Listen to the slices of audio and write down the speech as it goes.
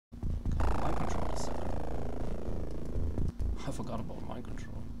I forgot about mind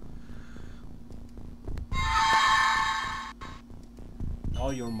control. Now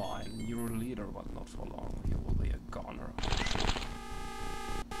you're mine. You're a leader, but not for long. You will be a goner.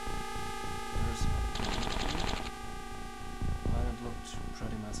 There's well, it looked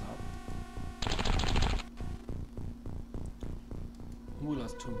pretty messed up. We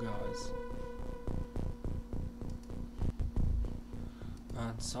lost 2 guys.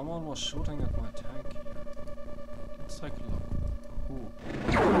 And someone was shooting at my tank here. Let's take a look. Who?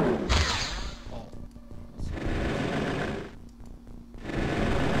 Oh.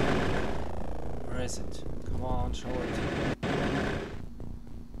 Where is it? Come on, show it.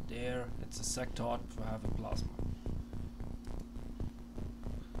 There, it's a sector for having plasma.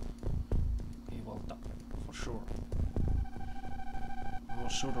 He will die, for sure. We'll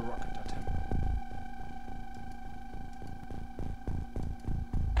shoot a rocket at him.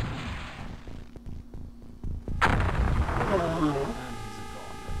 And he's a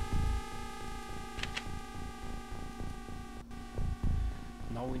goner.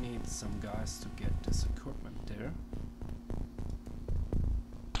 Now we need some guys to get this equipment there.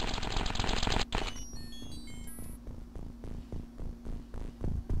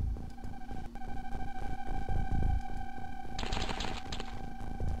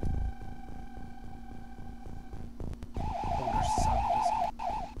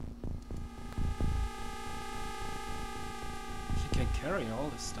 Carry all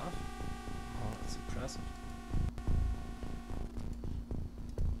this stuff. Oh, that's impressive.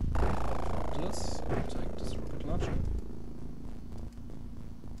 I'll drop this. I'll take this rocket launcher.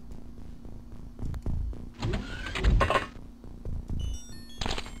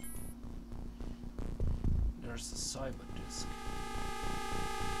 There's the cyber disk.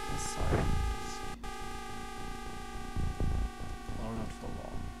 The cyber disk. Well, not for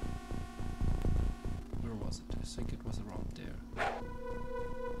long. Where was it? I think it was around there.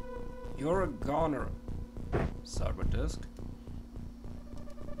 You're a goner, cyber disk.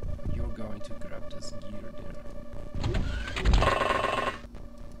 You're going to grab this gear there.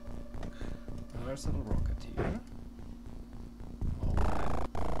 There's a little rocket here. Alright.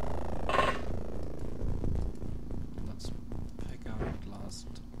 Let's pick out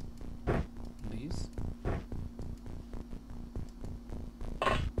last piece.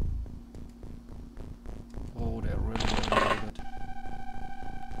 Oh, they're really loaded.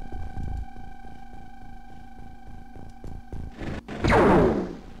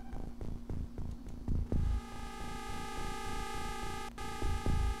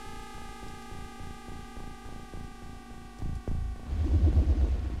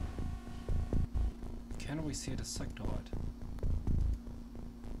 Can we see the sectoid?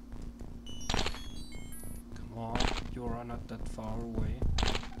 Come on, you are not that far away.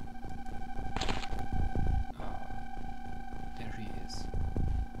 Ah, there he is.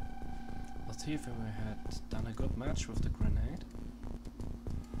 Let's see if we had done a good match with the grenade.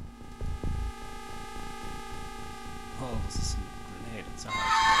 Well, this is a grenade, it's a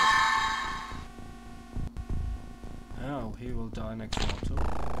hard space. Oh, he will die next round too.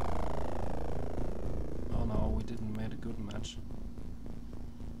 Oh no, we didn't make a good match.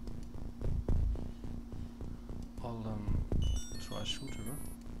 I'll try shoot her.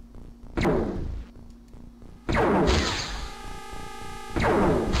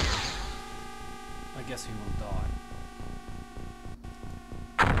 I guess he will die.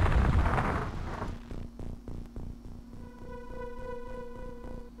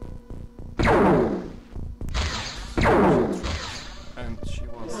 And she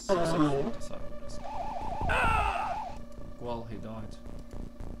was successful with the cyber disk. Well, he died.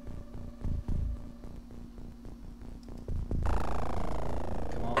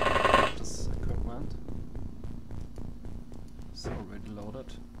 Come on, get this equipment. It's already loaded.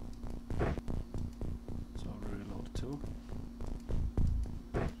 It's already loaded too.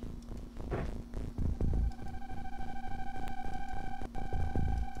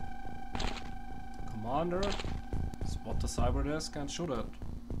 Commander, spot the cyber disk and shoot it.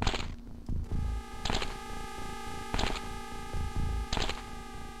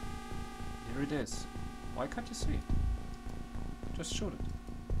 Here it is. Why can't you see it? Just shoot it.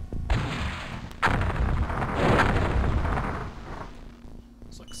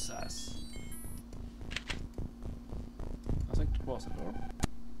 Success. I think it was it, or?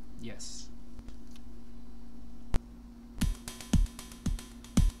 Yes.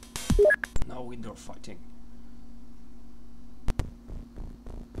 Now indoor fighting.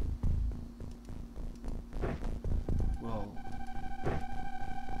 Well,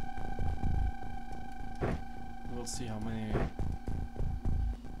 we'll see how many.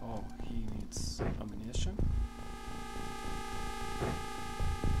 Oh, he needs ammunition.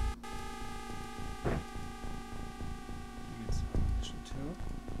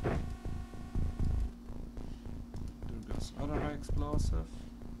 explosive.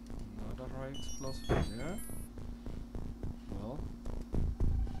 Another high explosive here. Well,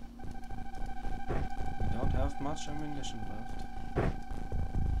 we don't have much ammunition left.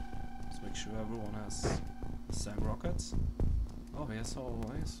 Let's make sure everyone has the same rockets. Oh, here's 3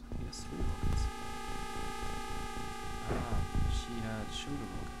 rockets. Ah, she had shooter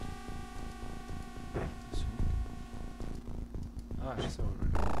rocket. I think. Ah, she's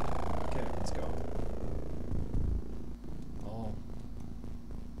already. Okay, let's go. Oh.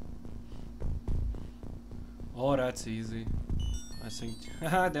 Oh, that's easy. I think.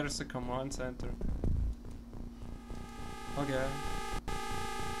 Haha, there's a command center. Okay.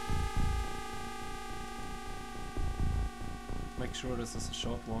 Make sure this is a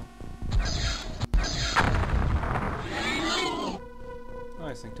short one.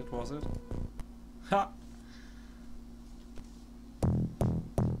 I think that was it. Ha!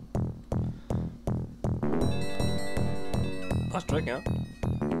 Nice trick, yeah?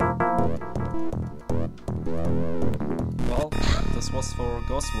 Well, this was for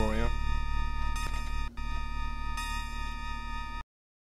Ghost Warrior.